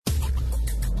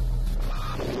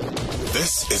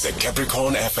This is a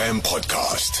Capricorn FM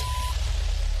podcast.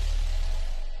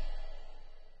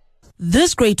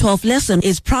 This grade 12 lesson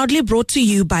is proudly brought to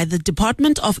you by the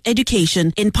Department of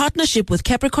Education in partnership with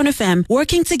Capricorn FM.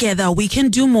 Working together, we can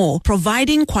do more,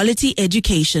 providing quality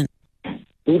education.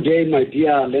 Good day, my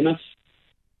dear learners.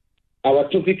 Our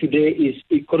topic today is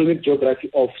economic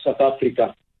geography of South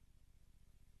Africa.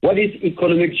 What is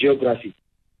economic geography?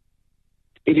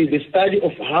 It is the study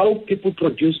of how people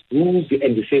produce goods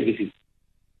and services.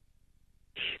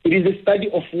 It is the study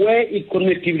of where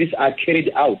economic activities are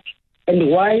carried out and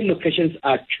why locations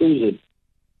are chosen.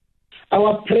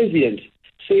 Our president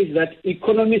says that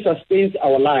economy sustains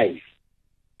our life,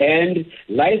 and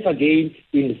life again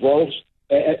revolves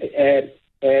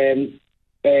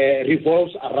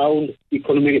around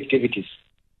economic activities.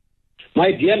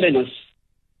 My dear learners,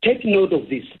 take note of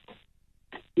this.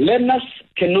 Learners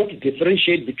cannot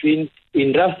differentiate between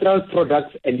industrial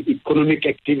products and economic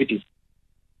activities.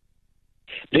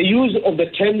 The use of the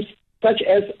terms such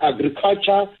as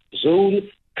agriculture, zone,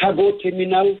 cargo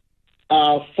terminal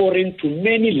are foreign to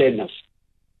many learners.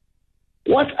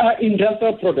 What are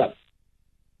industrial products?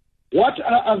 What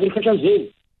are agricultural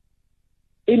zones?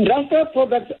 Industrial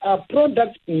products are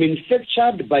products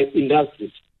manufactured by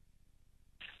industries.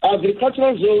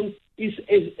 Agricultural zone is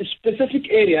a specific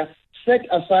area set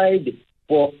aside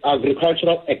for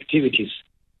agricultural activities.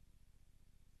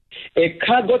 A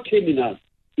cargo terminal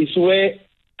is where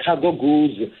cargo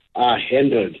goods are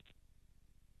handled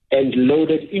and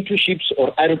loaded into ships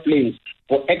or airplanes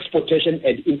for exportation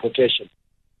and importation.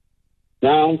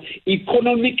 Now,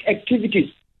 economic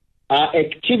activities are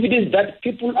activities that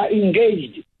people are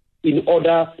engaged in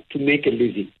order to make a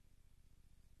living.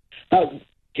 Now,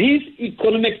 these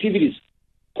economic activities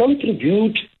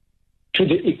contribute to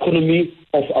the economy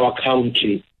of our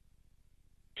country.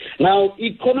 Now,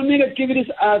 economic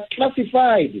activities are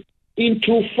classified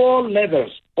into 4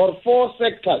 levels or 4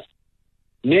 sectors.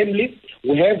 Namely,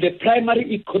 we have the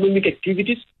primary economic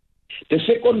activities, the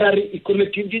secondary economic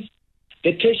activities,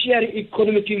 the tertiary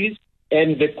economic activities,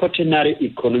 and the quaternary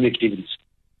economic activities.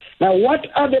 Now, what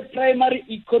are the primary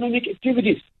economic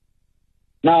activities?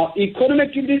 Now, economic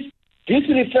activities, this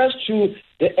refers to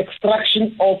the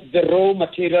extraction of the raw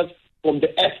materials from the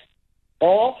earth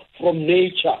or from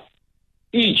nature.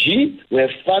 E.g., we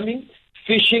have farming,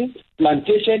 fishing,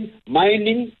 plantation,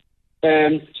 mining,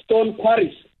 stone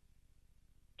quarries.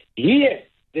 Here,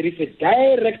 there is a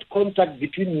direct contact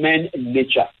between man and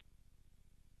nature.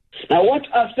 Now, what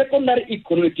are secondary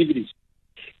economic activities?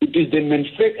 It is the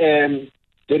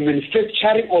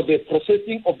manufacturing or the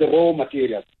processing of the raw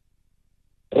materials.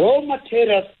 Raw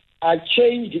materials are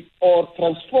changed or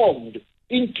transformed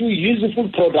into useful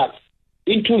products,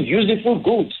 into useful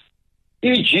goods,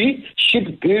 e.g.,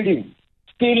 shipbuilding,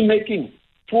 steel making,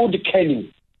 food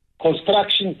canning,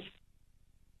 construction.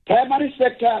 Primary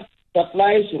sector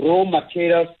supplies raw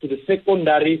materials to the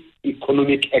secondary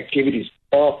economic activities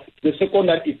or the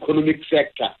secondary economic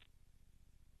sector.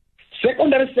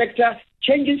 Secondary sector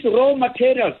changes raw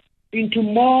materials into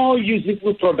more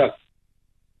useful products.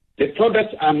 The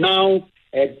products are now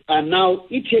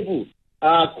eatable,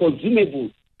 are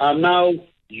consumable, are now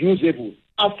usable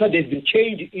after they've been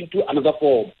changed into another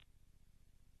form.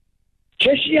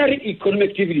 Tertiary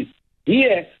economic activities.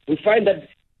 Here we find that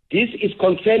this is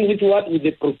concerned with what? With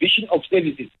the provision of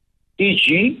services,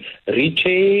 e.g.,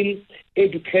 retail,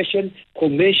 education,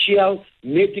 commercial,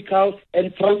 medical,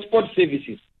 and transport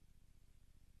services.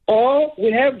 Or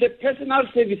we have the personal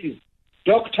services,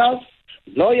 doctors,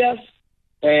 lawyers,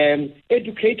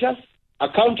 educators,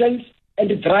 accountants,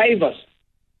 and drivers.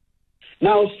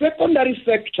 Now, secondary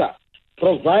sector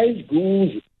provides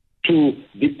goods to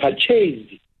be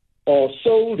purchased or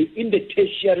sold in the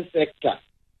tertiary sector.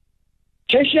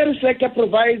 Tertiary sector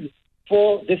provides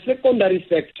for the secondary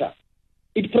sector.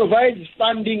 It provides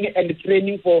funding and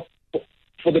training for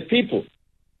the people.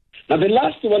 Now, the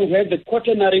last one, we have the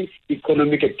quaternary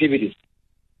economic activities.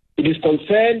 It is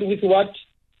concerned with what?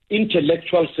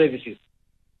 Intellectual services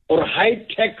or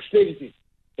high-tech services,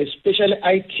 especially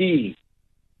IT,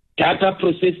 data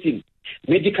processing,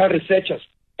 medical researchers,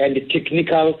 and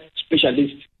technical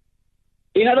specialists.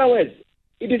 In other words,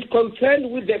 it is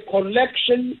concerned with the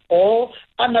collection or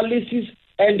analysis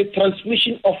and the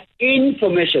transmission of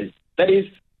information, that is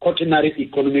quaternary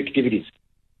economic activities.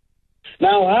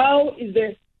 Now, how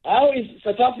is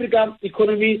South African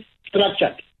economy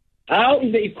structured? How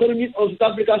is the economy of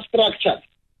South Africa structured?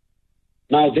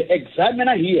 Now, the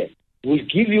examiner here will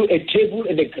give you a table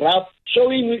and a graph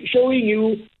showing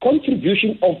you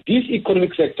contribution of these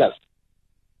economic sectors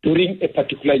during a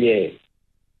particular year.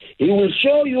 He will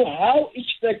show you how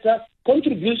each sector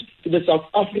contributes to the South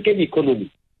African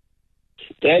economy.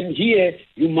 Then here,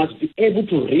 you must be able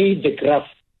to read the graph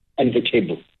and the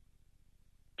table.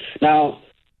 Now,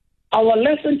 our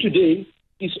lesson today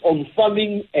is on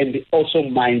farming and also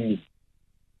mining.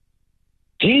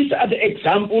 These are the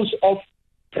examples of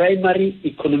primary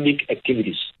economic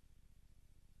activities.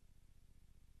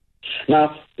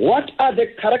 Now, what are the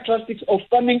characteristics of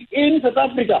farming in South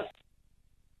Africa?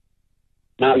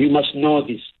 Now, you must know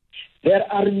this. There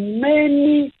are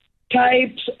many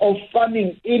types of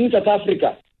farming in South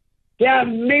Africa. There are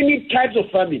many types of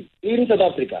farming in South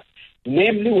Africa.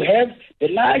 Namely, we have the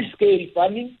large-scale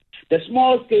farming, the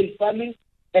small-scale farming,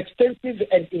 extensive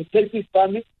and intensive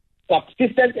farming,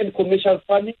 subsistence and commercial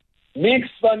farming,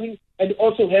 mixed farming, and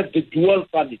also have the dual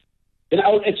farming. And I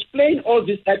will explain all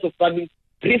these types of farming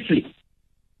briefly.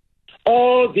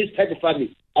 All these types of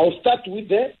farming. I'll start with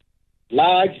the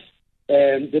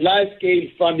large-scale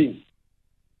farming.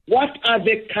 What are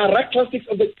the characteristics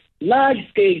of the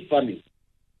large-scale farming?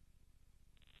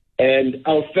 And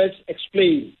I'll first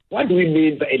explain what do we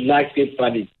mean by a large-scale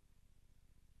farming.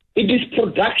 It is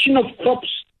production of crops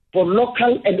for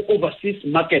local and overseas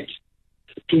markets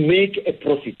to make a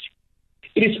profit.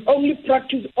 It is only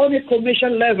practiced on a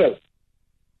commercial level.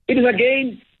 It is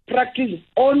again practiced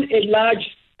on a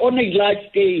large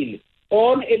scale,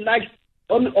 on a large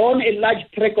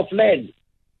tract of land.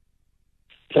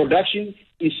 Production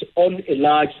is on a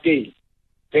large scale.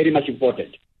 Very much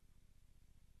important.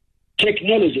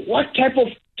 Technology. What type of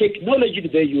technology do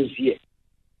they use here?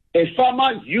 A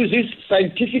farmer uses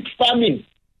scientific farming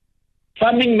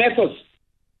methods.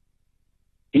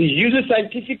 He uses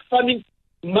scientific farming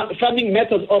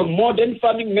methods or modern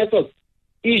farming methods.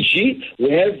 E.g.,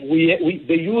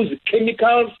 they use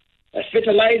chemicals,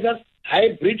 fertilizers,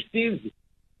 hybrid seeds,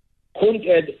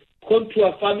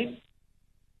 contour farming.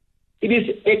 It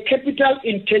is a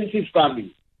capital-intensive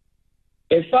farming.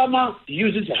 A farmer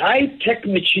uses high-tech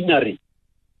machinery.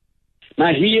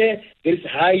 Now here, there is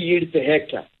high yield per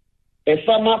hectare. A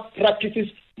farmer practices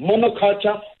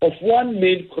monoculture of one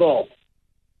main crop.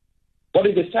 What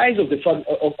is the size of the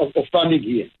farming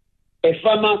here? A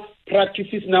farmer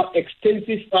practices now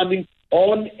extensive farming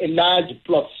on a large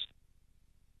plot.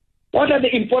 What are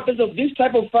the importance of this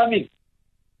type of farming?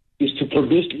 Is to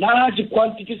produce large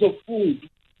quantities of food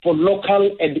for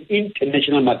local and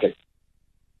international markets.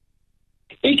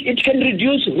 It can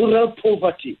reduce rural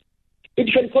poverty.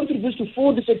 It can contribute to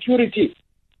food security.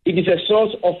 It is a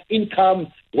source of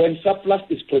income when surplus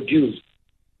is produced.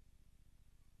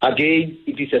 Again,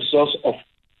 it is a source of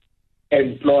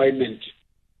employment.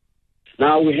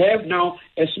 Now we have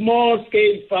a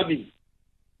small-scale farming.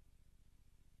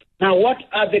 Now what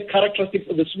are the characteristics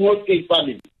of the small-scale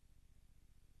farming?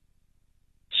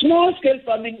 Small-scale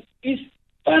farming is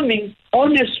farming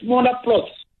on a smaller plot,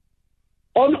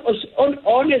 on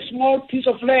a small piece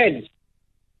of land,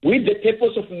 with the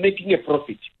purpose of making a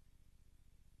profit.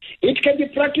 It can be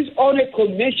practiced on a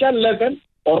commercial level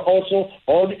or also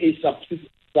on a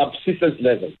subsistence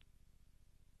level.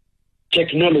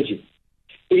 Technology.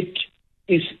 It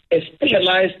is a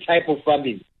specialized type of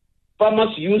farming.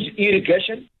 Farmers use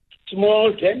irrigation,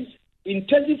 small dams.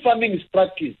 Intensive farming is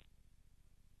practiced.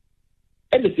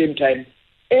 At the same time,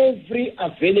 every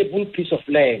available piece of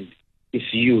land is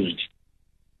used.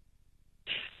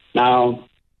 Now,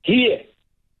 here,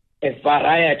 a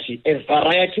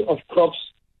variety of crops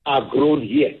are grown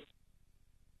here.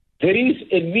 There is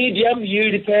a medium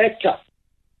yield per hectare.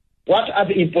 What are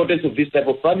the importance of this type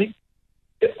of farming?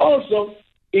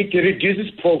 It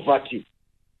reduces poverty.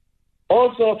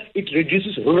 Also, it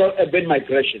reduces rural-urban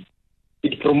migration.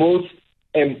 It promotes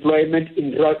employment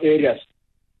in rural areas.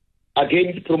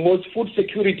 Again, it promotes food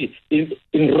security in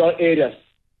rural areas.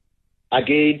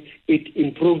 Again, it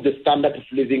improves the standard of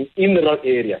living in rural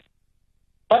areas.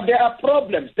 But there are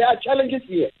problems. There are challenges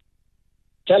here.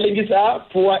 Challenges are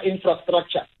poor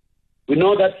infrastructure. We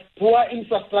know that poor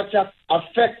infrastructure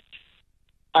affects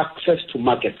access to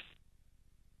markets.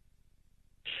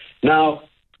 Now,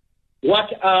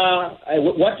 what are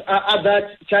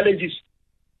other challenges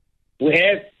we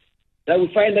have? That we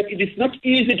find that it is not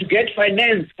easy to get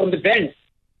finance from the banks.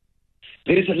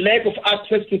 There is a lack of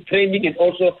access to training and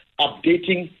also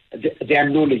updating their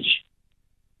knowledge.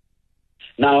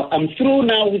 Now, I'm through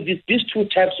now with these two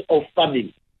types of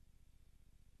farming,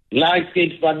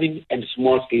 large-scale farming and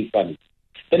small-scale farming.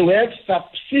 Then we have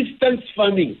subsistence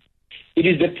farming. It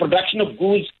is the production of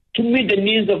goods to meet the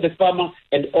needs of the farmer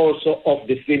and also of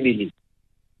the family.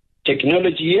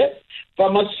 Technology here,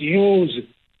 farmers use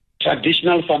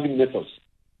traditional farming methods.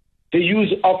 They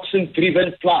use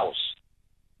oxen-driven plows.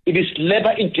 It is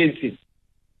labor-intensive.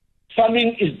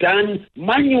 farming is done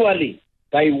manually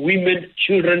by women,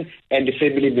 children, and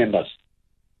family members.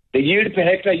 The yield per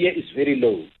hectare here is very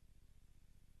low.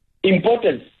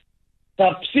 Importance: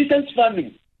 subsistence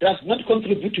farming does not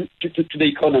contribute to the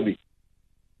economy.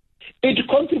 It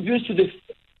contributes to the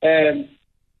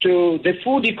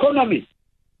food economy.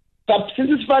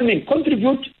 Subsistence farming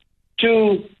contributes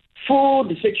to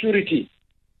food security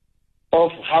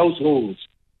of households.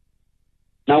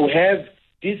 Now we have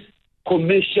this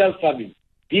commercial farming.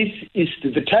 This is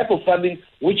the type of farming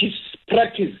which is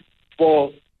practiced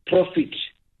for profit,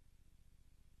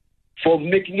 for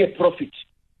making a profit.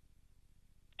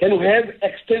 Then we have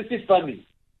extensive farming.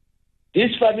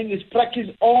 This farming is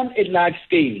practiced on a large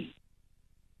scale.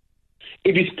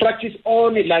 It is practiced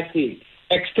on a large scale.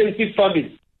 Extensive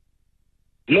farming.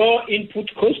 Low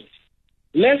input costs.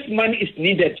 Less money is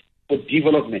needed for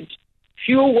development.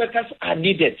 Few workers are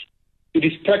needed. It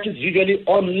is practiced usually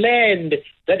on land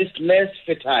that is less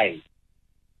fertile.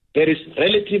 There is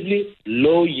relatively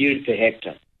low yield per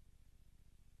hectare.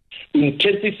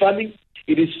 Intensive farming,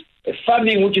 it is a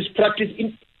farming which is practiced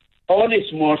on a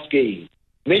small scale.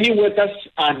 Many workers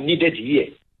are needed here.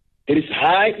 There is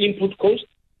high input cost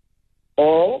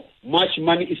or much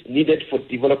money is needed for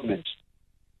development.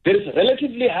 There is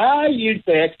relatively high yield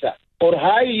per hectare or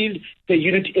high yield per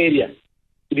unit area.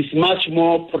 It is much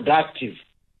more productive.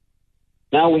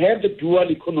 Now we have the dual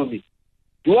economy.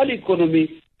 Dual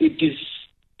economy, it is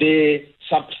the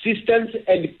subsistence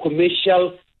and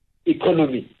commercial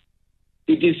economy.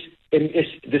 It is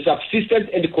the subsistence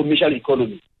and the commercial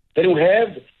economy. Then we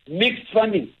have mixed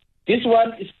farming. This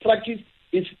one is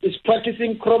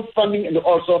practicing crop farming and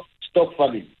also stock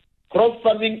farming. Crop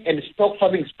farming and stock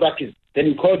farming is practiced. Then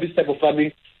we call this type of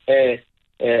farming a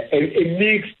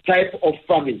mixed type of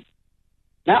farming.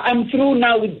 Now I'm through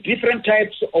now with different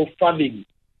types of farming.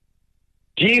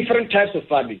 Different types of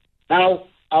farming. Now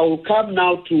I will come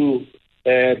now to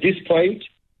this point,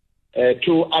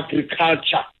 to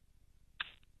agriculture.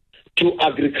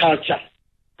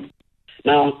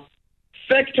 Now,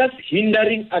 factors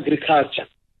hindering agriculture.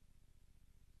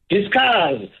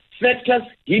 Discuss factors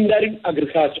hindering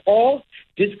agriculture, or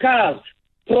discuss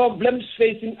problems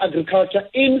facing agriculture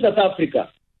in South Africa,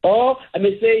 or I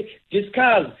may say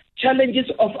discuss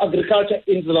challenges of agriculture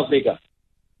in South Africa.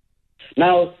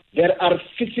 Now, there are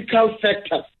physical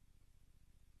factors.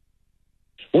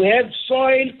 We have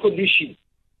soil condition.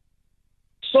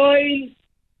 Soil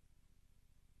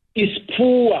is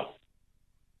poor.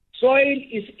 Soil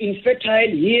is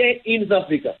infertile here in South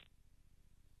Africa.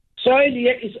 Soil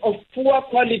here is of poor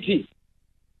quality,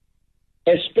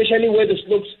 especially where the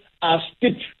slopes are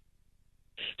steep.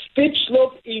 Steep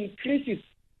slope increases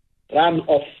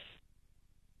runoff.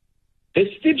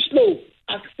 The steep slope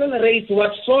accelerates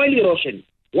what soil erosion.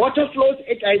 Water flows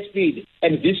at high speed,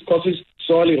 and this causes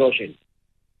soil erosion.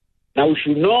 Now we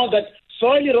should know that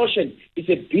soil erosion is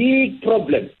a big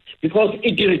problem because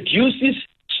it reduces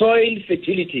soil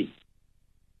fertility.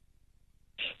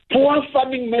 Poor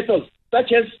farming methods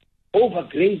such as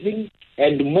overgrazing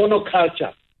and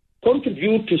monoculture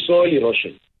contribute to soil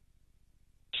erosion.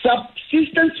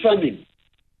 Subsistence farming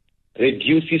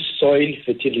reduces soil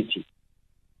fertility.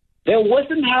 The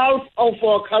western half of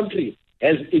our country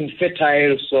has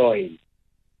infertile soil.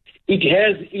 It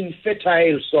has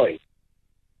infertile soil.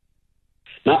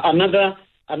 Now,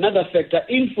 another factor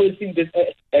influencing this,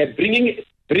 bringing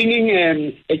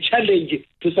a challenge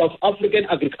to South African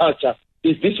agriculture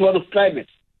is this one of climate.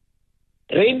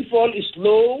 Rainfall is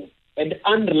low and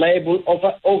unreliable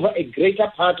over a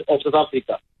greater part of South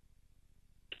Africa.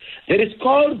 There is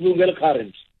cold global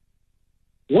current,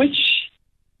 which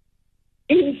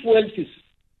influences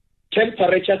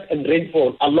temperatures and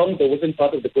rainfall along the western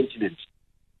part of the continent.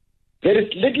 There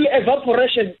is little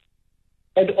evaporation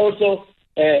and also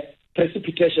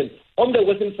precipitation on the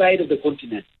western side of the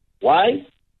continent. Why?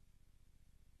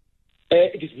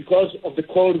 It is because of the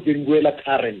cold Benguela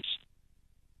current.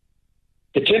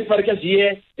 The temperatures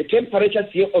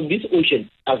here on this ocean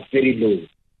are very low.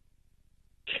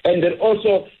 And then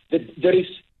also there is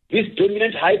this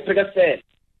dominant high pressure cell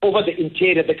over the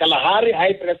interior, the Kalahari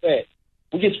high pressure cell,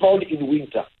 which is found in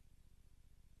winter.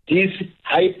 This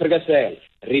high pressure cell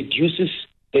reduces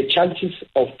the chances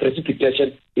of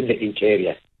precipitation in the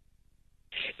interior.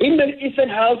 In the eastern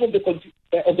half of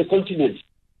the continent,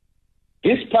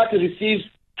 this part receives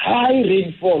high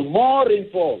rainfall, more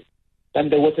rainfall than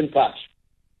the western part.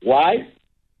 Why?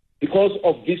 Because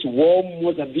of this warm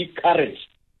Mozambique current.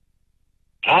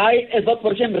 High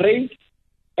evaporation rate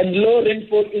and low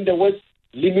rainfall in the west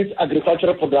limits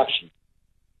agricultural production.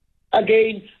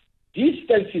 Again,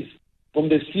 distances from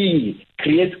the sea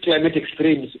creates climate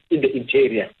extremes in the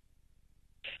interior.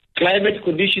 climate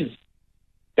conditions.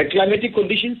 The climatic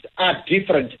conditions are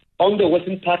different on the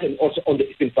western part and also on the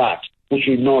eastern part, which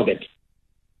we know that.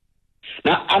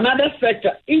 Now, another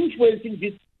factor influencing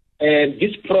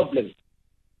this problem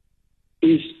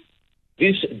is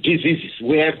these diseases.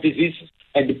 We have diseases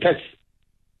and the pests.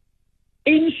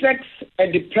 Insects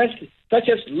and the pests, such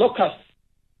as locusts,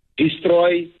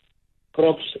 destroy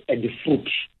crops and the fruit.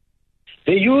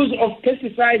 The use of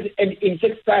pesticides and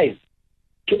insecticides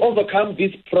to overcome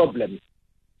this problem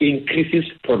increases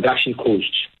production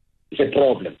costs. It's a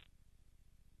problem.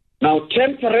 Now,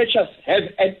 temperatures have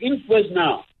an influence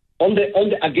now on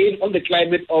the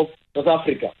climate of South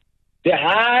Africa. The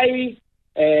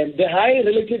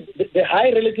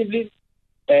relatively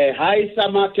high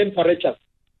summer temperatures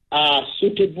are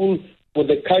suitable for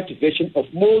the cultivation of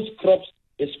most crops,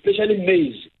 especially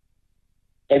maize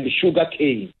and sugar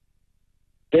cane.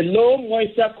 The low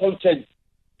moisture content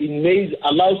in maize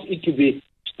allows it to be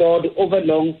stored over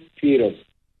long periods.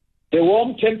 The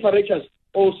warm temperatures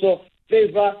also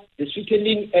favor the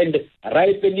sweetening and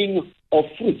ripening of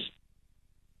fruits.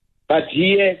 But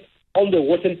here on the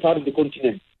western part of the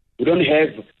continent, we don't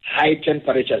have high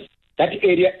temperatures. That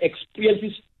area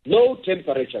experiences low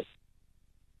temperatures.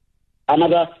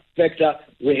 Another factor,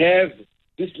 we have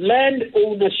this land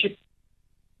ownership.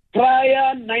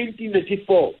 Prior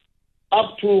 1994,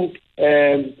 up to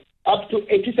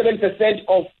 87%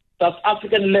 of South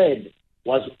African land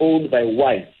was owned by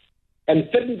whites, and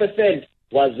 13%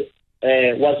 was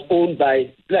owned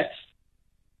by blacks.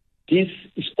 This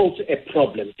is also a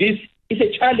problem. This is a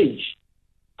challenge.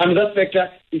 Another factor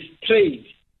is trade.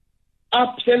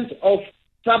 Absence of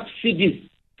subsidies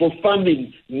for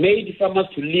farming made farmers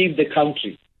to leave the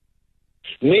country,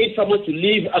 made farmers to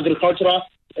leave agricultural,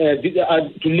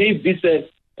 to leave this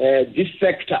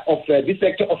sector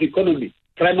of economy,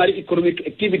 primary economic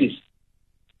activities.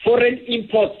 Foreign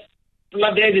imports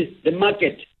flooded the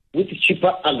market with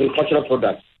cheaper agricultural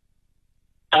products.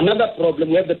 Another problem,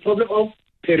 we have the problem of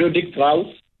periodic droughts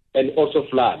and also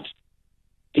flood.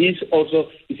 This also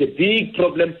is a big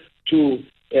problem to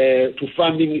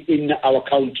farming in our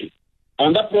country.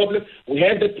 Another problem, we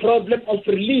have the problem of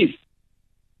relief.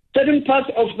 Certain parts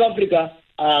of South Africa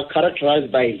are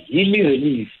characterized by hilly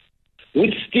relief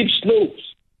with steep slopes.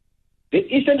 The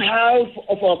eastern half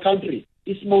of our country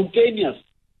is mountainous.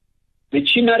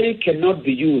 Machinery cannot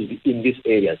be used in these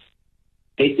areas.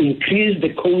 They increase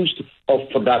the cost of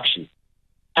production.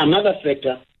 Another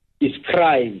factor is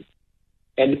crime,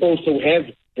 and also have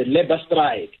the labor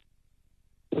strike.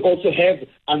 We also have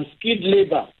unskilled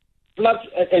labor,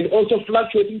 and also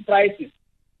fluctuating prices.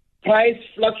 Price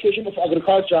fluctuation of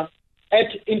agriculture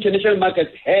at international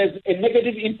markets has a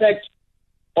negative impact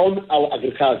on our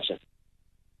agriculture.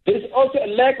 There is also a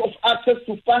lack of access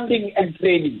to funding and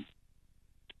training.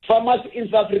 Farmers in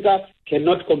South Africa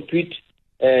cannot compete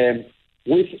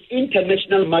with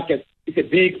international markets. It's a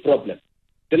big problem.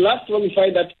 The last one, we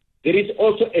find that there is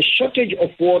also a shortage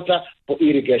of water for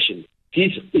irrigation.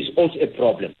 This is also a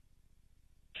problem.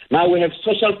 Now we have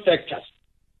social factors.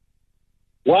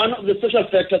 One of the social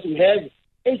factors, we have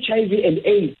HIV and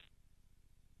AIDS.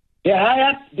 The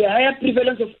higher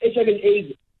prevalence of HIV and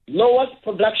AIDS lowers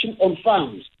production on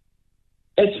farms.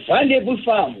 As valuable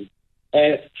farming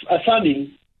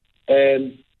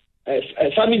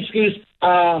skills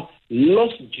are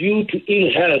lost due to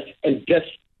ill health and death.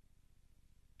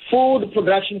 Food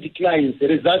production declines,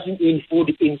 resulting in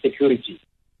food insecurity.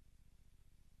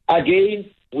 Again,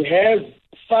 we have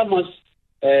farmers'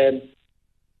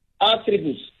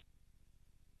 attributes.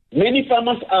 Many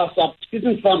farmers are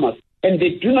subsistence farmers, and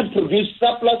they do not produce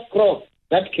surplus crops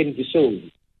that can be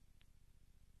sold.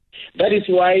 That is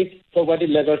why poverty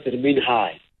levels remain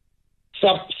high.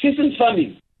 Subsistence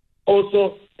farming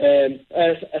also,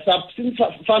 subsistence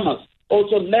farmers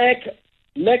also lack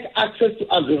access to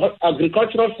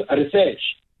agricultural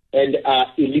research and are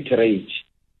illiterate.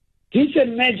 This is a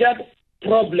major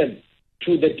problem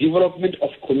to the development of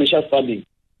commercial farming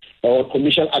or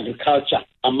commercial agriculture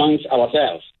amongst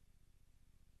ourselves.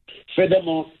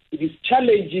 Furthermore, it is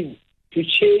challenging to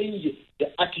change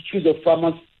the attitudes of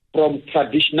farmers from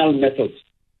traditional methods.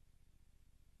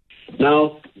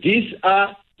 Now, these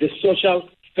are the social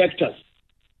factors.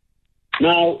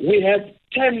 Now, we have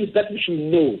terms that we should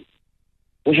know.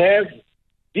 We have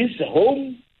this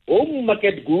home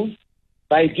market goods.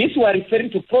 By this, we are referring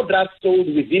to products sold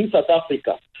within South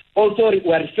Africa. Also,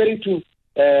 we are referring to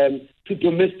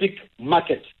domestic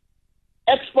market.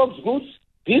 Export goods,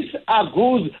 these are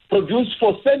goods produced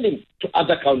for selling to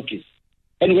other countries.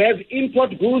 And we have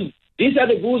import goods. These are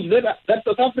the goods that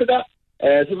South Africa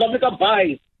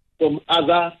buys from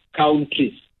other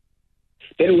countries.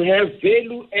 Then we have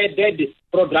value-added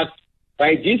products.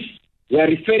 By this, we are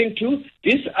referring to,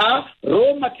 these are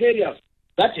raw materials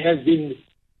that have been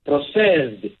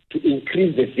processed to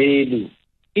increase the value.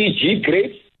 E.g.,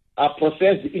 grapes are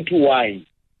processed into wine.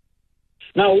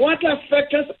 Now, what are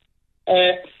factors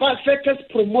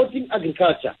promoting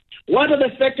agriculture? What are the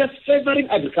factors favoring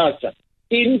agriculture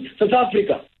in South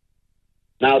Africa?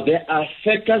 Now, there are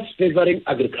factors favoring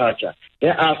agriculture.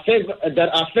 There are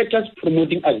factors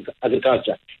promoting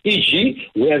agriculture. E.g.,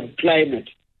 we have climate.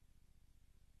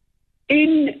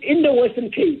 In the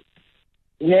Western Cape,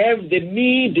 we have the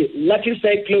mid-lattice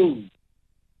cyclone,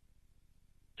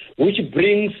 which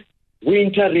brings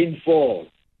winter rainfall.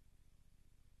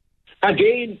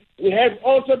 Again, we have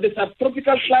also the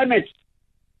subtropical climate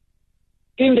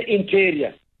in the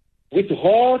interior, with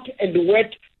hot and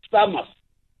wet summers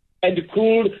and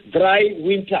cool, dry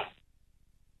winter.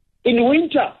 In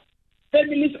winter,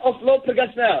 families of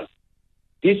low-pressure cells,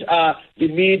 these are the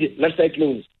mid-lattice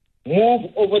cyclones,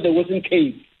 move over the Western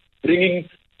Cape, bringing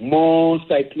more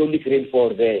cyclonic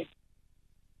rainfall there.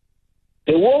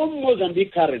 The warm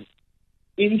Mozambique current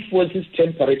influences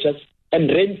temperatures and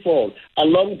rainfall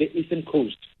along the eastern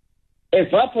coast.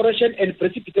 Evaporation and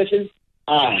precipitation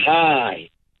are high.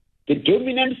 The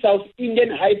dominant South Indian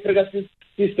high-pressure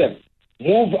system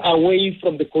move away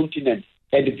from the continent,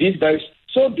 and this, by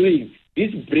so doing,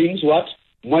 this brings what?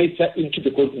 Moisture into the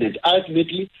continent.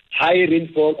 Ultimately, high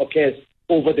rainfall occurs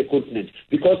over the continent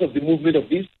because of the movement of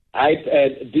this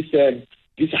high-pressure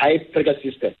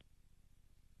system.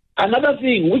 Another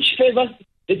thing which favors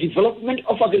the development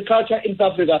of agriculture in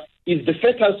South Africa is the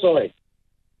fertile soil.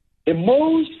 The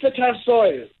most fertile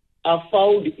soils are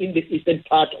found in the eastern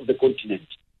part of the continent,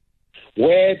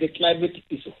 where the climate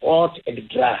is hot and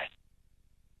dry.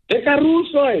 The Karoo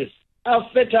soils are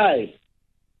fertile.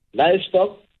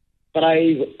 Livestock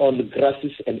thrive on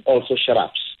grasses and also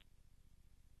shrubs.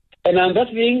 And another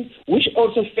thing which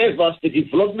also favors the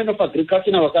development of agriculture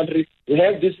in our country, we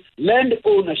have this land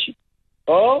ownership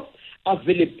or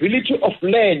availability of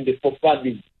land for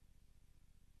farming.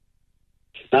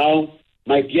 Now,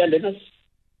 my dear learners,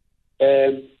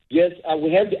 yes,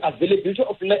 we have the availability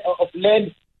of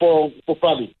land for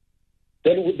farming.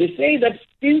 Then they say that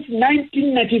since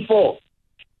 1994,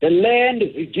 the land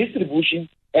redistribution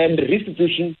and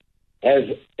restitution has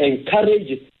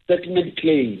encouraged settlement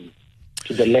claims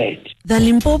to the land. The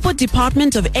Limpopo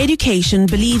Department of Education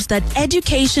believes that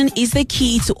education is the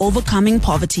key to overcoming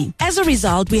poverty. As a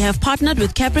result, we have partnered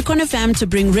with CapricornFM to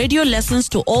bring radio lessons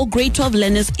to all grade 12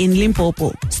 learners in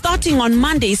Limpopo. Starting on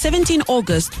Monday, 17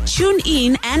 August, tune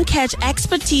in and catch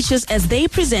expert teachers as they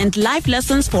present live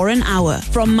lessons for an hour.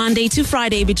 From Monday to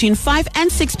Friday between 5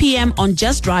 and 6 p.m. on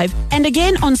Just Drive, and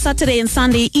again on Saturday and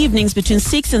Sunday evenings between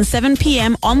 6 and 7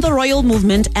 p.m. on the Royal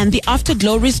Movement and the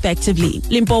Afterglow respectively.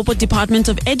 Limpopo Department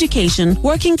of Education,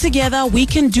 working together we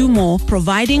can do more,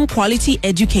 providing quality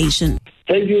education.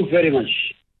 Thank you very much.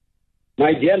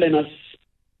 My dear learners,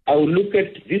 I will look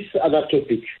at this other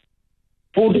topic,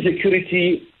 food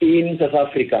security in South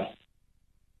Africa.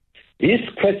 This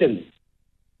question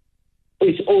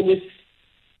is always,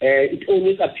 it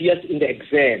always appears in the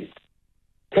exam.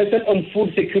 Question on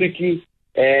food security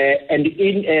and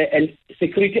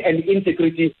security and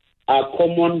insecurity are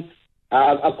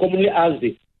commonly asked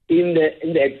in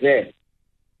the exam.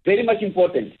 Very much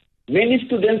important. Many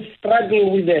students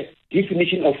struggle with the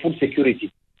definition of food security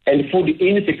and food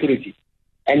insecurity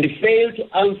and fail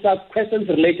to answer questions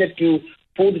related to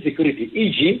food security,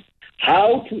 e.g.,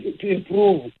 how to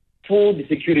improve food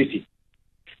security.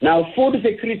 Now, food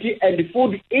security and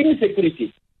food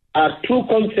insecurity are two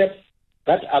concepts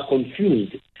that are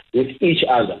confused with each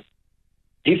other.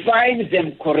 Define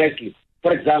them correctly.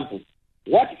 For example,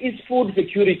 what is food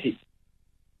security?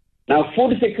 Now,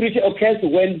 food security occurs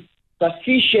when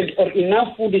sufficient or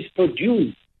enough food is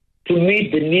produced to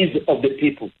meet the needs of the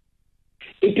people.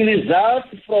 It results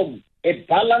from a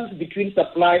balance between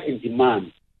supply and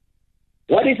demand.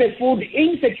 What is a food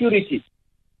insecurity?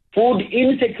 Food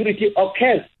insecurity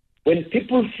occurs when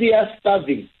people fear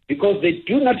starving because they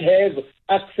do not have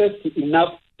access to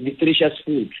enough nutritious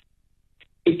food.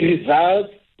 It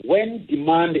results when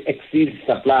demand exceeds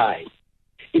supply.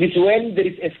 It is when there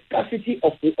is a scarcity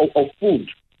of food.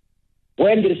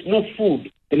 When there is no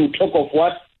food, then we talk of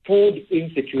what? Food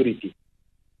insecurity.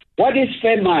 What is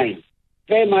famine?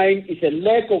 Famine is a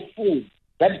lack of food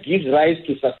that gives rise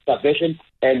to starvation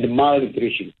and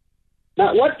malnutrition.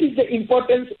 Now, what is the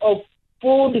importance of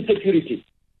food security?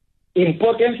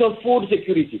 Importance of food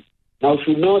security. Now, you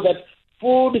should know that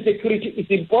food security is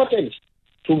important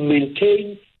to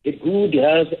maintain the good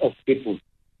health of people.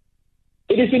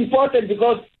 It is important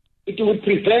because it will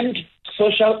prevent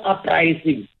social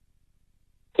uprising.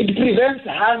 It prevents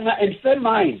hunger and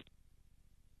famine.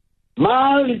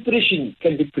 Malnutrition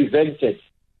can be prevented.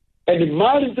 And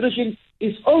malnutrition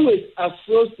is always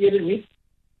associated with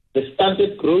the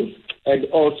stunted growth and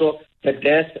also the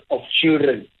death of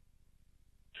children.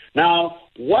 Now,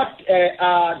 what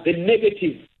are the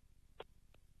negative,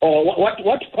 or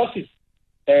what causes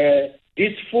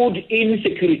this food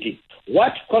insecurity?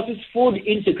 What causes food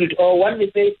insecurity? Or one may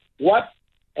say, what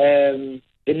the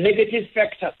negative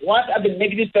factors? What are the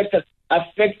negative factors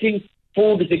affecting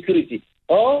food security?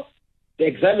 Or the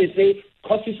exam may say,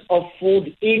 causes of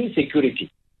food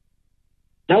insecurity.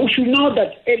 Now, we should know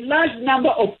that a large number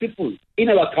of people in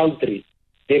our country,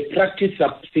 they practice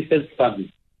subsistence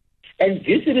farming. And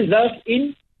this results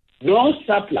in no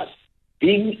surplus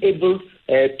being able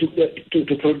to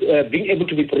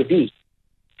be produced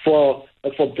for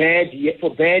bad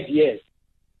years.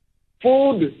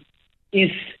 Food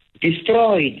is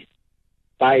destroyed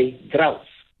by droughts.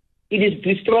 It is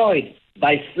destroyed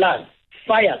by floods,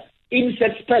 fires,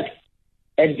 insect pests,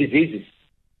 and diseases.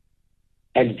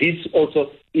 And this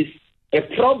also is a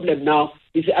problem now.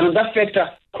 It's another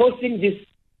factor causing this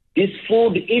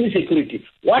food insecurity.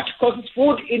 What causes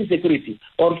food insecurity,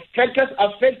 or factors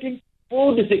affecting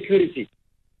food security?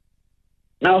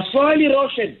 Now, soil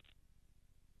erosion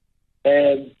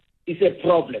is a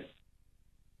problem.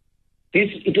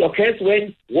 It occurs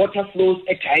when water flows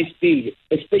at high speed,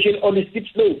 especially on the steep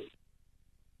slopes.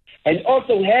 And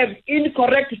also we have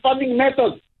incorrect farming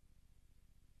methods.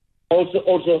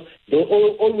 Also, they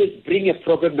always bring a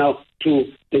problem now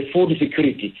to the food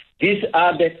security. These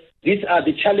are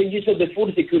the challenges of the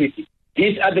food security.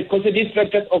 These are the constitutive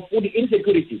factors of food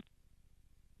insecurity.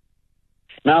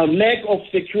 Now, lack of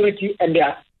security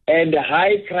and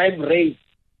high crime rates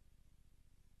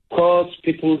cause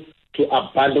people to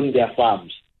abandon their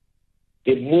farms.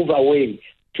 They move away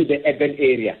to the urban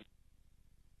area.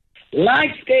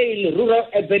 Large-scale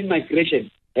rural-urban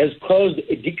migration has caused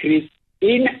a decrease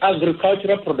in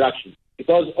agricultural production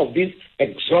because of this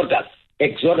exodus,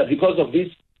 because of this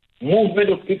movement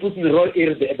of people from the rural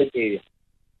areas to the urban area.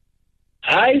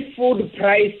 High food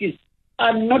prices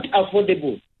are not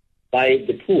affordable by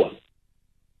the poor.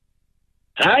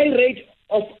 High rate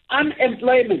of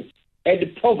unemployment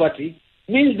and poverty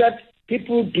means that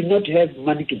people do not have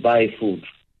money to buy food.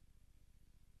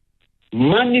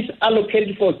 Monies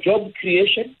allocated for job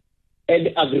creation and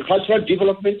agricultural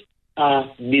development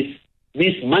are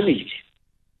mismanaged,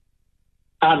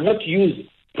 are not used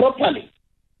properly.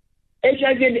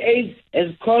 HIV and AIDS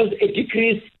has caused a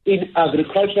decrease in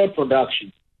agricultural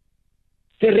production.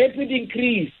 The rapid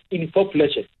increase in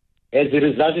population has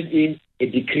resulted in a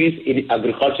decrease in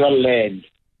agricultural land.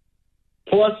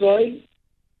 Poor soil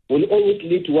will always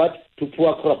lead to what? To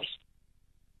poor crops.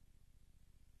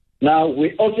 Now,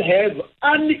 we also have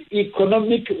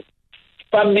uneconomic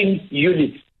farming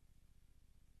units.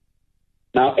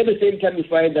 Now, at the same time, we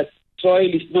find that soil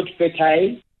is not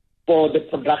fertile for the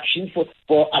production,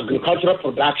 for agricultural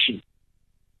production.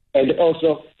 And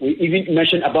also, we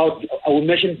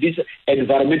mentioned these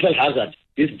environmental hazards,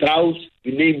 these droughts,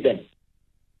 we name them.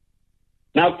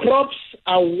 Now, crops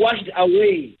are washed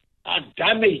away, are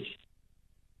damaged.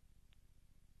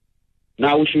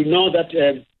 Now, we should know that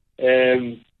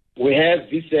we have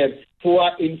this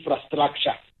poor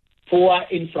infrastructure. Poor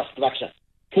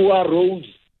roads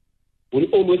will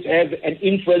always have an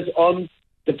influence on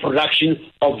the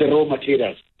production of the raw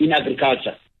materials in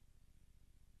agriculture.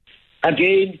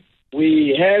 Again,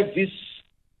 we have this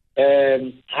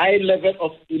high level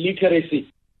of illiteracy.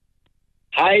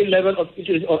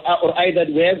 Or either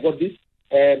we have got this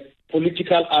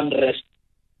political unrest.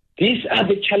 These are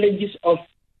the challenges of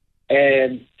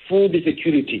food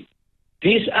security.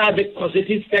 These are the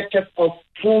causative factors of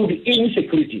food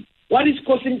insecurity. What is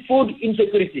causing food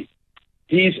insecurity?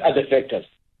 These are the factors.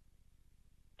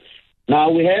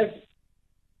 Now we have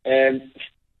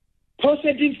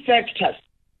positive factors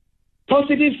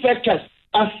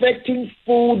affecting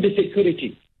food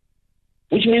security,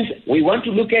 which means we want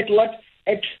to look at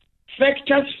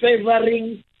factors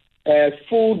favoring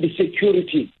food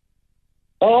security.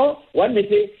 Or one may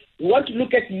say, we want to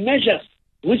look at measures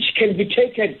which can be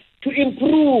taken to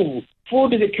improve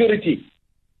food security.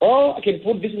 Or I can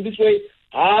put this in this way,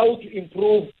 how to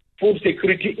improve food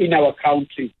security in our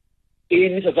country,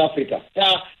 in South Africa. There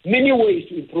are many ways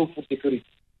to improve food security.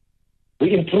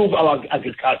 We improve our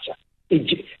agriculture. In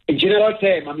general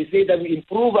term, I may say that we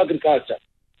improve agriculture.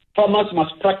 Farmers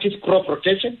must practice crop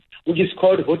rotation, which is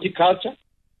called horticulture.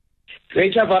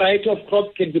 Greater variety of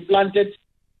crops can be planted.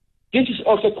 This is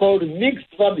also called mixed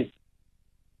farming.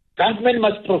 Government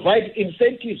must provide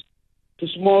incentives to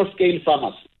small-scale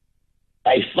farmers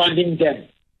by funding them.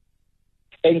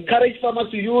 Encourage farmers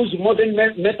to use modern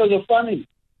methods of farming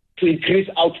to increase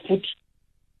output.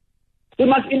 We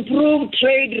must improve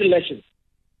trade relations.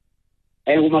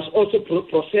 And we must also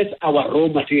process our raw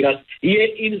materials here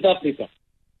in South Africa.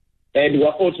 And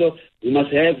we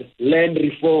must have land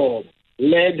reform.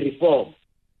 We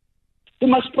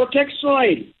must protect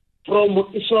soil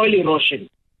from soil erosion,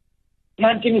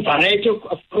 planting a variety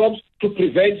of crops to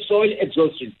prevent soil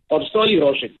exhaustion or soil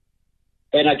erosion.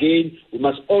 And again, we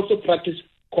must also practice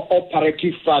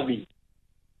cooperative farming.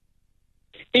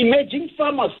 Emerging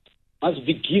farmers must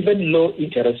be given low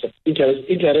interest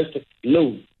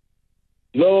loans.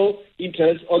 Low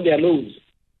interest on their loans.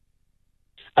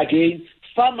 Again,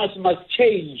 farmers must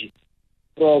change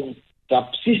from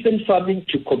subsistence farming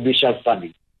to commercial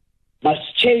farming.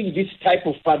 Must change this type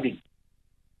of farming.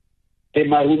 We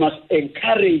must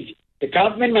encourage, the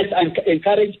government must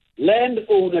encourage land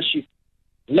ownership.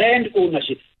 Land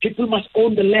ownership. People must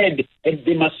own the land and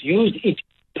they must use it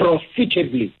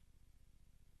profitably.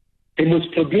 They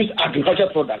must produce agricultural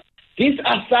products. These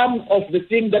are some of the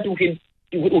things that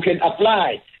we can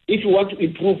apply if we want to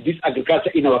improve this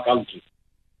agriculture in our country.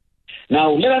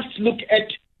 Now, let us look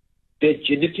at the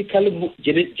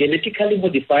genetically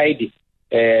modified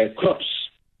crops.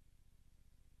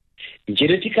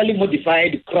 Genetically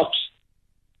modified crops.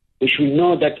 We should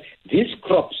know that these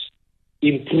crops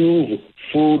improve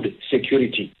food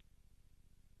security.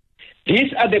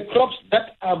 These are the crops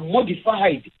that are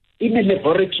modified in a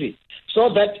laboratory so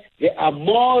that they are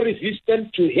more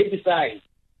resistant to herbicides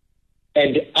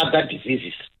and other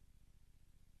diseases.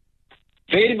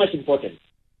 Very much important.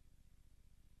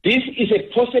 This is a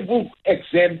possible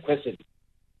exam question.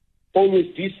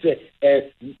 Always this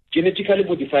genetically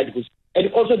modified goods. And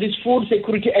also this food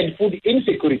security and food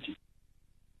insecurity.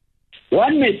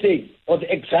 One may say, or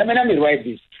the examiner may write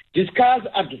this, discuss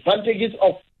advantages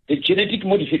of the genetic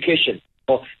modification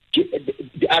or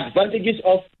the advantages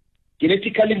of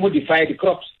genetically modified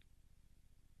crops.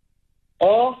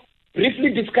 Or briefly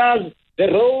discuss the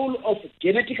role of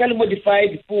genetically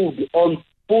modified food on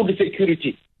food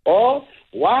security. Or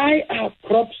why are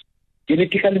crops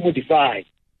genetically modified?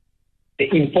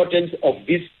 The importance of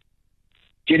these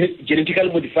genetically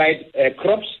modified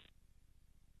crops.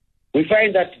 We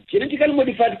find that genetically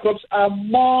modified crops are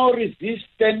more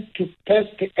resistant to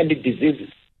pests and diseases.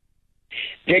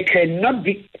 They cannot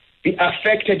be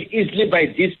affected easily by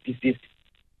these diseases.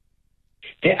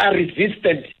 They are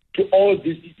resistant to all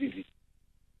these diseases.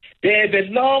 They have a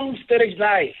long storage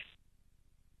life.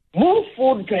 More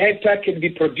food per hectare can be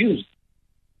produced.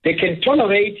 They can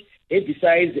tolerate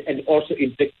herbicides and also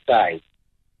insecticides.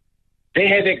 They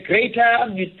have a greater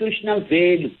nutritional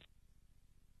value.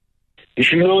 You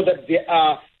should know that they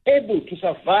are able to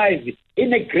survive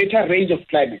in a greater range of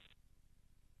climates.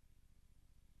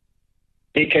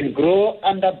 They can grow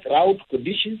under drought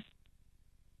conditions,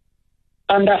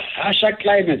 under harsher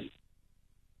climates,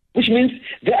 which means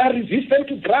they are resistant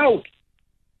to drought.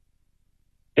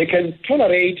 They can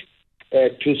tolerate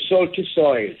to salty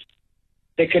soils.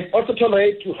 They can also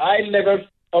tolerate to high levels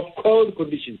of cold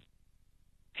conditions.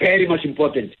 Very much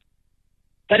important.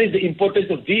 That is the importance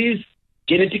of these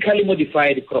genetically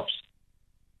modified crops.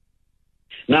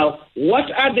 Now,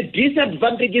 what are the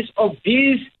disadvantages of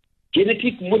these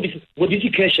genetic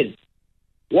modification?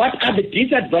 What are the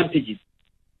disadvantages?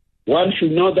 One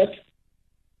should know that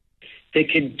they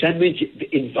can damage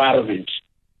the environment.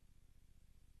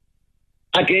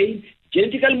 Again,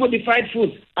 genetically modified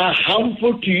foods are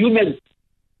harmful to humans.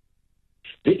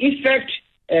 The effect,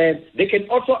 they can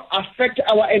also affect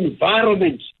our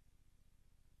environment.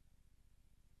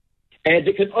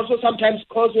 They can also sometimes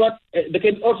cause what? They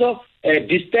can also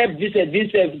disturb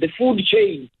the food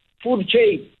chain.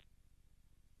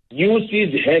 New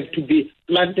seeds have to be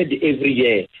planted every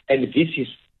year, and this is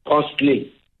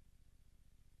costly.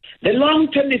 The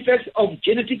long-term effects of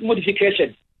genetic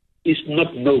modification is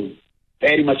not known.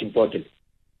 Very much important.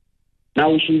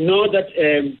 Now we should know that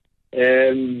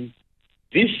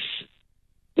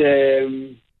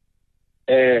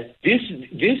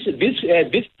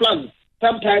this plant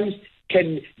sometimes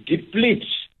can deplete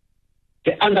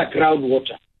the underground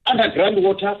water. Underground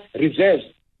water reserves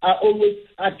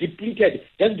are depleted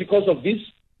just because of these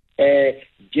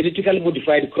genetically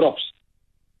modified crops.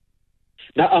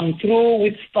 Now I'm through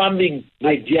with farming,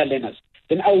 my dear learners.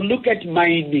 Then I will look at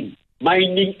mining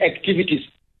activities.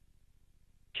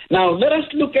 Now let us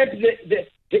look at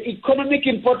the economic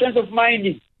importance of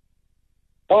mining,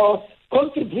 or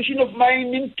contribution of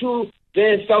mining to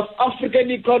the South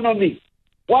African economy.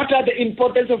 What are the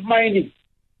importance of mining?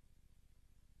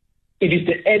 It is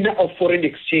the earner of foreign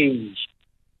exchange.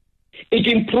 It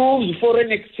improves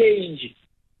foreign exchange.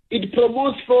 It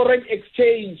promotes foreign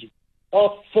exchange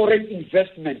of foreign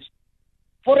investment.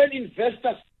 Foreign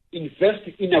investors invest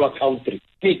in our country.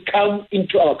 They come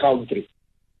into our country.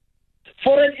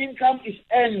 Foreign income is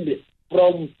earned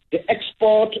from the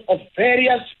export of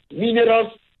various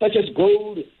minerals such as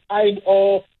gold, iron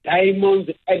ore, diamonds,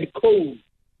 and coal.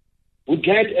 We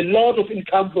get a lot of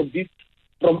income from this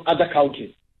from other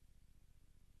countries.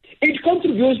 It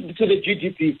contributes to the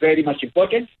GDP, very much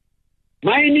important.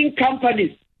 Mining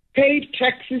companies pay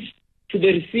taxes to the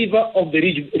receiver of the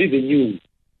revenue,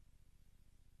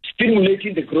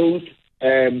 stimulating the growth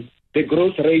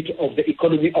rate of the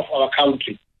economy of our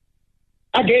country.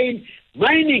 Again,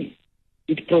 mining,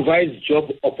 it provides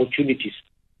job opportunities.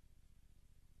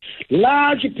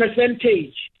 Large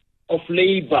percentage of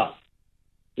labor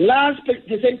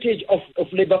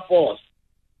force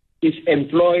is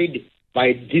employed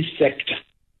by this sector.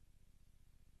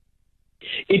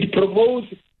 It promotes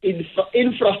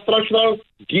infrastructural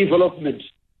development.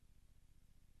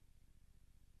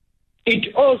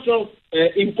 It also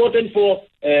important for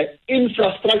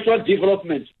infrastructural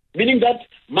development, meaning that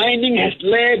mining has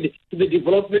led to the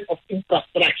development of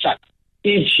infrastructure,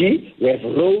 e.g., we have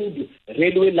road,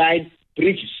 railway lines,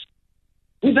 bridges.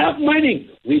 Without mining,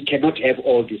 we cannot have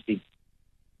all these things.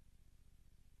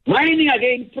 Mining,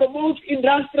 again, promotes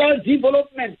industrial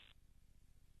development.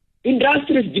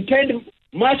 Industries depend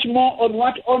much more on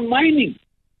what? On mining.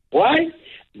 Why?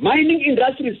 Mining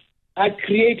industries are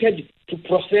created to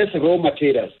process raw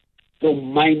materials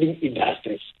from mining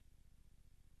industries.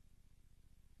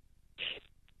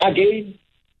 Again,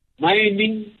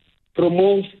 mining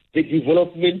promotes the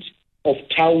development of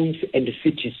towns and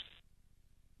cities.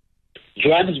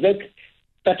 Johannesburg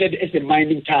started as a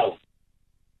mining town.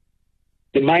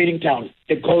 The mining town,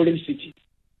 the golden city.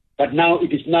 But now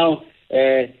it is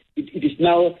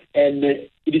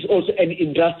also an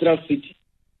industrial city.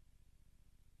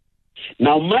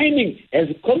 Now mining has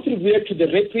contributed to the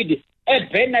rapid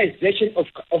urbanization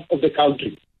of the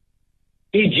country.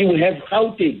 E.g., we have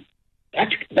Gauteng.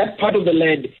 That part of the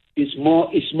land is more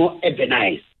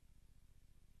urbanized.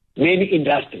 Many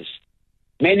industries,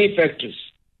 many factories.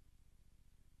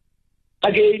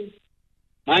 Again,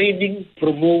 mining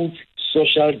promotes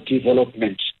social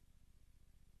development.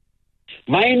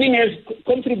 Mining has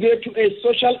contributed to a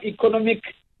social economic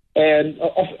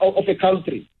of a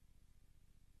country.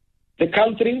 The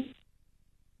country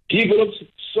develops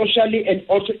socially and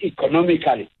also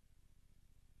economically.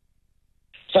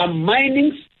 Some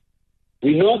minings,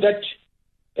 we know that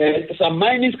some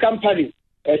mining companies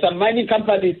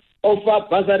offer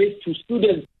bursaries to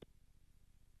students.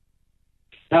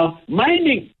 Now,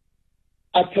 mining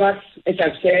attracts, as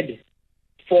I've said,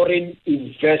 foreign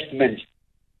investment.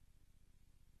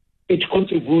 It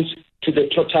contributes to the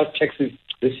total taxes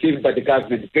received by the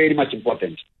government. Very much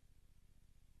important.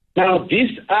 Now,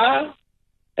 these are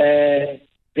the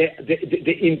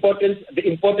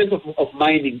importance of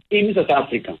mining in South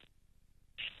Africa.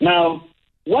 Now,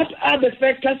 what are the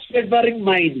factors favoring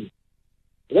mining?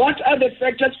 What are the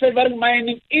factors favoring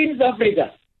mining in South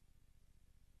Africa?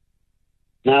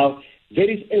 Now, there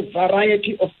is a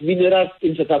variety of minerals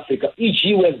in South Africa,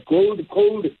 e.g. we have gold,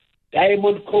 coal,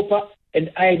 diamond, copper, and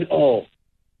iron ore.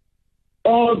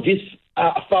 All these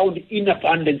are found in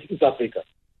abundance in South Africa.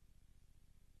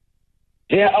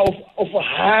 They are of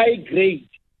high grade.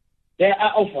 They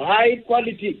are of high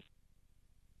quality.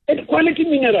 And quality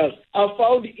minerals are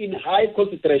found in high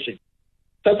concentration.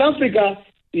 South Africa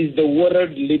is the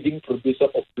world leading producer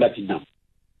of platinum,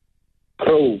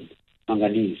 chrome,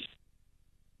 manganese.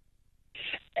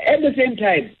 At the same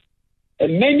time,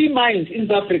 many mines in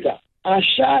South Africa are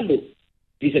shallow.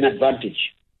 This is an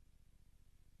advantage.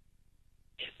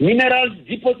 Minerals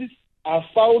deposits are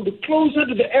found closer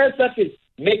to the air surface,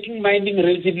 making mining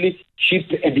relatively cheap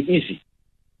and easy.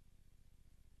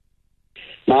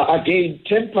 Now again,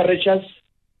 temperatures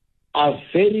are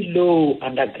very low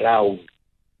underground.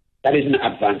 That is an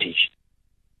advantage.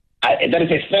 That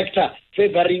is a factor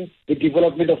favoring the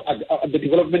development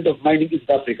of mining in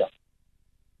South Africa.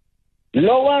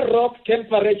 Lower rock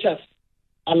temperatures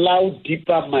allow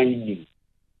deeper mining.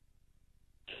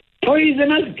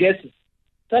 Poisonous gases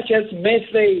such as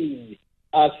methane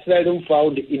are seldom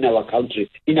found in our country,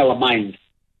 in our mines.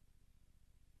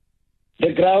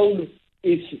 The ground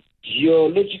is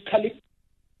geologically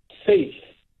safe.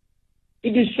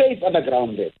 It is safe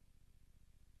underground there,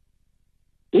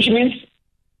 which means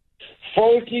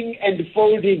faulting and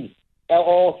folding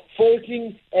or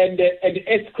faulting and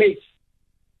earthquakes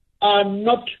are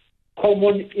not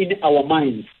common in our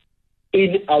mines,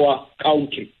 in our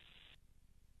country.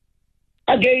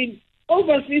 Again,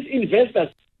 overseas investors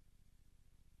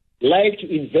like to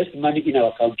invest money in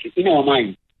our country, in our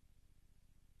mines.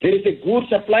 There is a good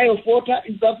supply of water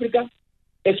in South Africa,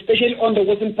 especially on the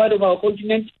western part of our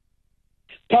continent.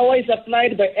 Power is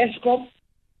supplied by Eskom.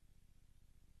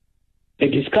 The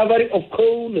discovery of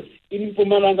coal in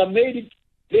Mpumalanga made it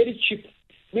very cheap,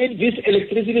 made this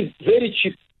electricity very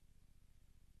cheap.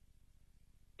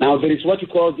 Now there is what you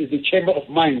call the Chamber of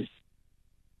Mines,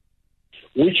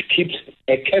 which keeps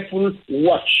a careful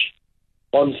watch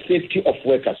on safety of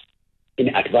workers in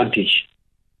advantage.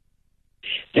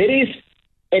 There is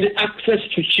an access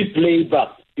to cheap labor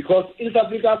because in South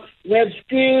Africa we have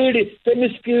skilled,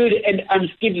 semi-skilled and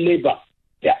unskilled labor.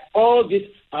 All these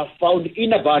are found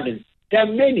in abundance. There are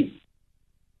many.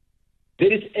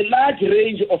 There is a large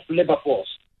range of labor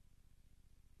force.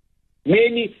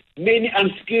 Many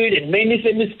unskilled and many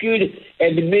semi-skilled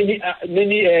and many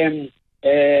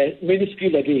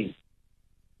skilled again.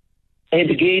 And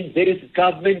again, there is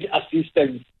government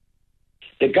assistance.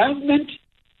 The government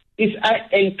is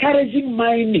encouraging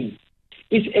mining,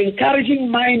 is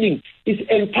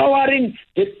empowering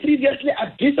the previously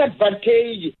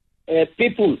disadvantaged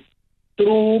people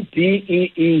through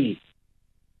BEE.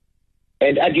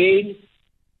 And again,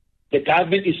 the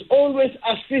government is always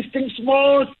assisting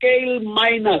small-scale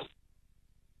miners.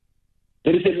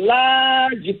 There is a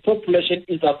large population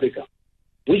in South Africa,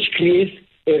 which creates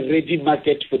a ready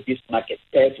market for this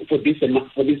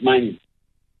mining.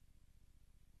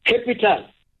 Capital.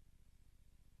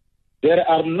 There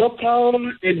are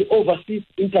local and overseas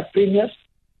entrepreneurs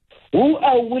who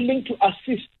are willing to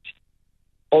assist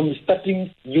on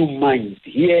starting new mines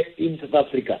here in South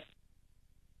Africa.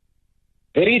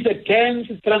 There is a dense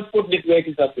transport network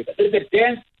in South Africa. There is a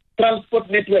dense transport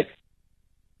network.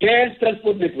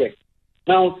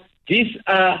 Now, these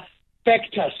are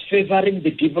factors favoring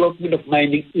the development of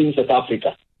mining in South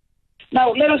Africa.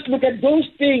 Now, let us look at those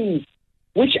things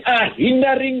which are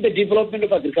hindering the development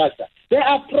of agriculture. There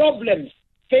are problems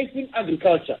facing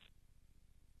agriculture,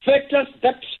 factors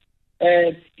that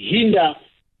hinder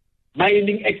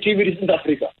mining activities in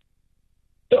Africa.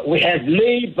 So we have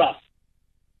labor.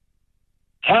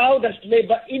 How does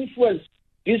labor influence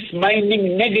this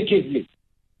mining negatively?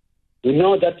 We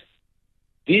know that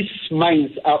these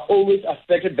mines are always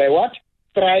affected by what?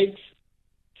 Strikes,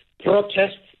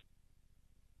 protests,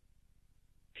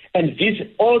 and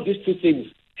all these two things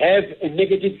have a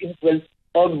negative influence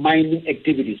on mining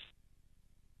activities.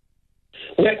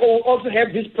 We also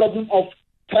have this problem of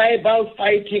tribal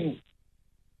fighting.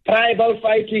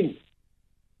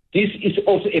 This is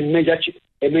also a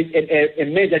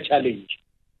major challenge.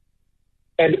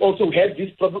 And also we have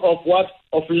this problem of what?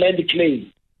 Of land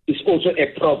claim is also a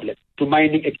problem to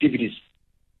mining activities.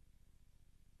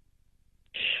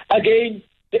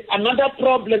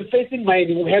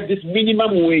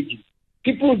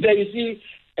 People there, you see,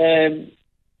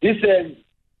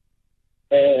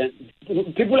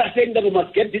 people are saying that we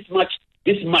must get this much,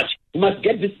 we must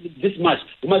get this much,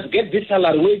 we must get this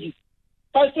salary wages.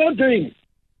 By so doing,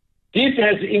 this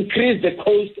has increased the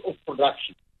cost of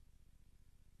production.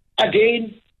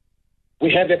 Again,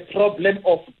 we have a problem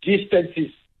of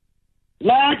distances.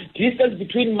 Large distance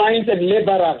between mines and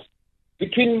laborers,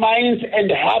 between mines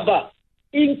and harbor,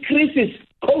 increases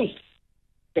cost.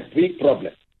 A big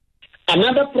problem.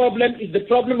 Another problem is the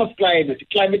problem of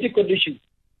climatic conditions.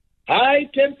 High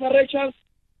temperatures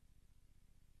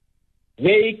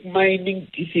make mining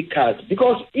difficult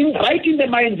because right in the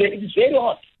mine there it is very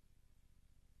hot.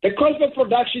 The cost of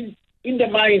production in the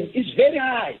mine is very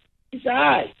high. It's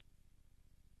high.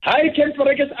 High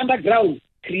temperatures underground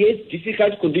creates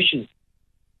difficult conditions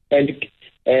and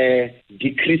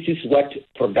decreases what?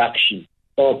 Production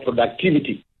or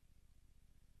productivity.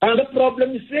 Another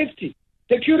problem is safety,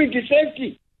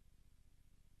 safety.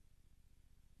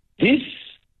 This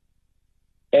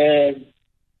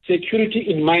security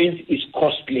in mines is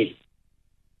costly.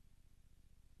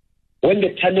 When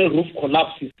the tunnel roof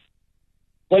collapses,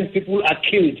 when people are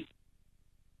killed,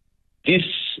 these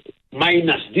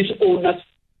miners, these owners,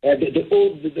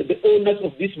 the owners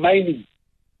of this mining,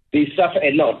 they suffer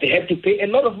a lot. They have to pay a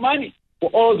lot of money for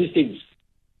all these things.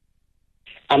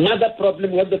 Another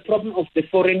problem, we have the problem of the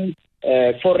foreign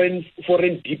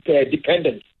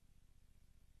dependence.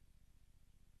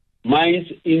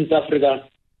 Mines in South Africa,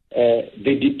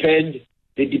 they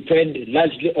depend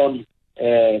largely on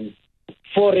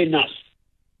foreigners.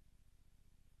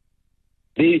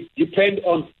 They depend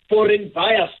on foreign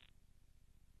buyers.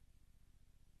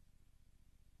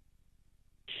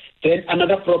 Then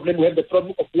another problem, we have the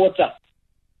problem of water.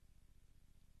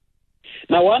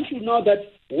 Now, one should know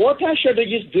that water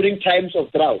shortages during times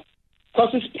of drought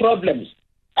causes problems.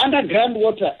 Underground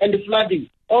water and flooding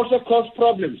also cause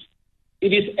problems.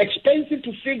 It is expensive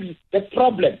to fix the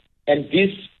problem, and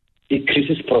this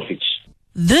decreases profits.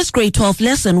 This grade 12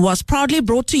 lesson was proudly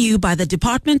brought to you by the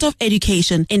Department of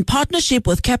Education in partnership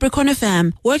with Capricorn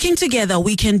FM. Working together,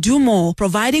 we can do more,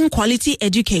 providing quality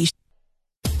education.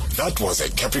 That was a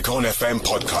Capricorn FM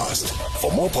podcast. For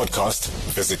more podcasts,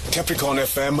 visit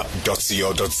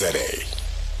capricornfm.co.za.